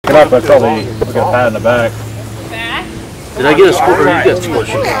up, I'd probably get a pat on the back. Did I get a squish? Or you got a squish?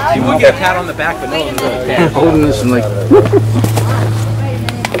 You would get a pat on the back, but no. Holding this and like.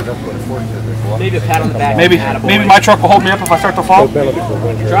 Maybe a pat on the back. Maybe my truck will hold me up if I start to fall.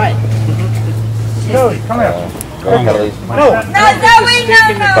 Try it. No, come here. No, wait, no.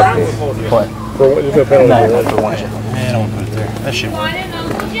 What? For what is the penalty? Man, I don't put it there. That shit works.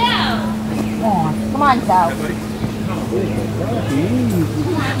 Come on, Sal.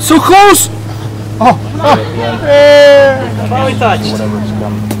 So close! Oh! Probably touched. Whatever's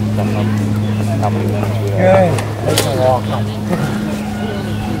coming up, how many minutes we have. Yeah, that's a walk.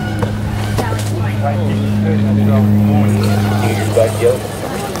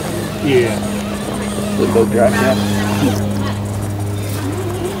 Yeah. The boat drive now.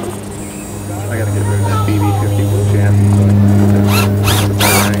 I gotta get rid of that BB-50 wood jam.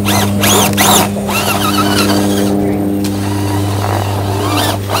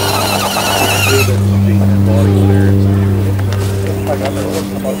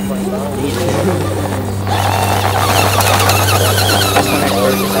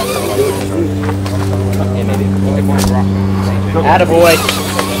 Attaboy.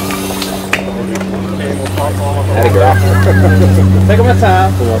 Take my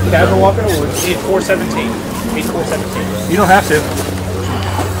time. Casual walk in the woods. 8417. 8417. You don't have to.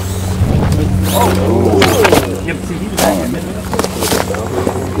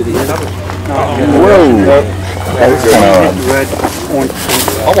 Whoa! That's kind of red, orange.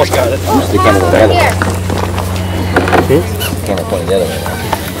 Almost got it. the kind of the other Here. kind of point the other way.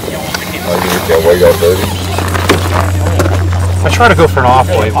 Where you all dirty? I try to go for an off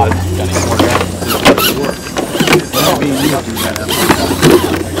way, but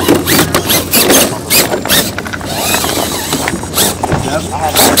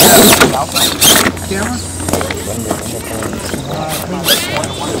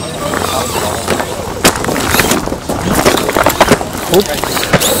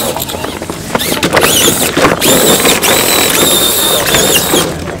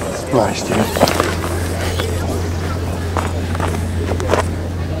Nice, dude.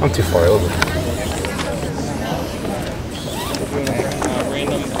 I'm too far over.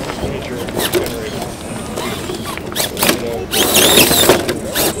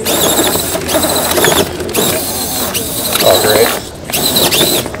 Oh, great.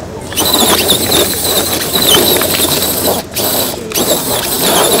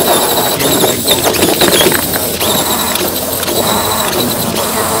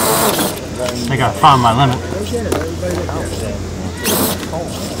 I gotta find my limit.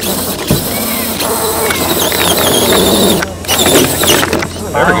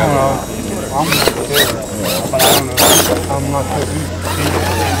 There we go. I'm not there, but I don't know. I'm not sure.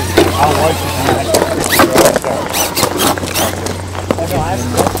 I'll watch it.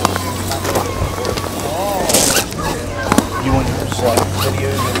 You want your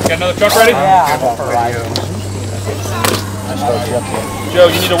videos? Got another truck ready? Yeah. Joe,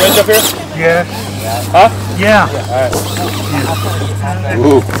 you need a winch up here? Yeah. Huh? Yeah.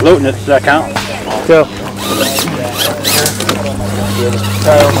 Ooh, floating it. Does that count? So,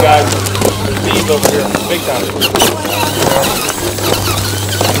 Guys, there's bees over here, big time.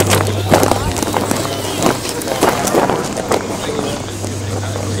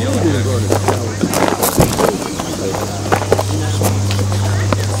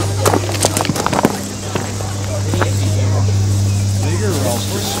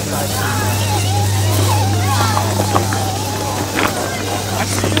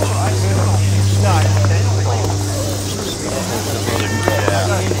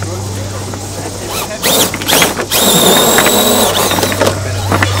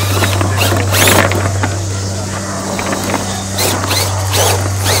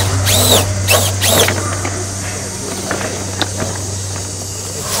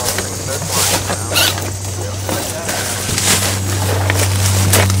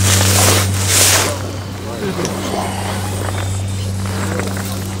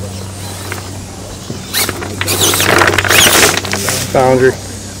 Foundry.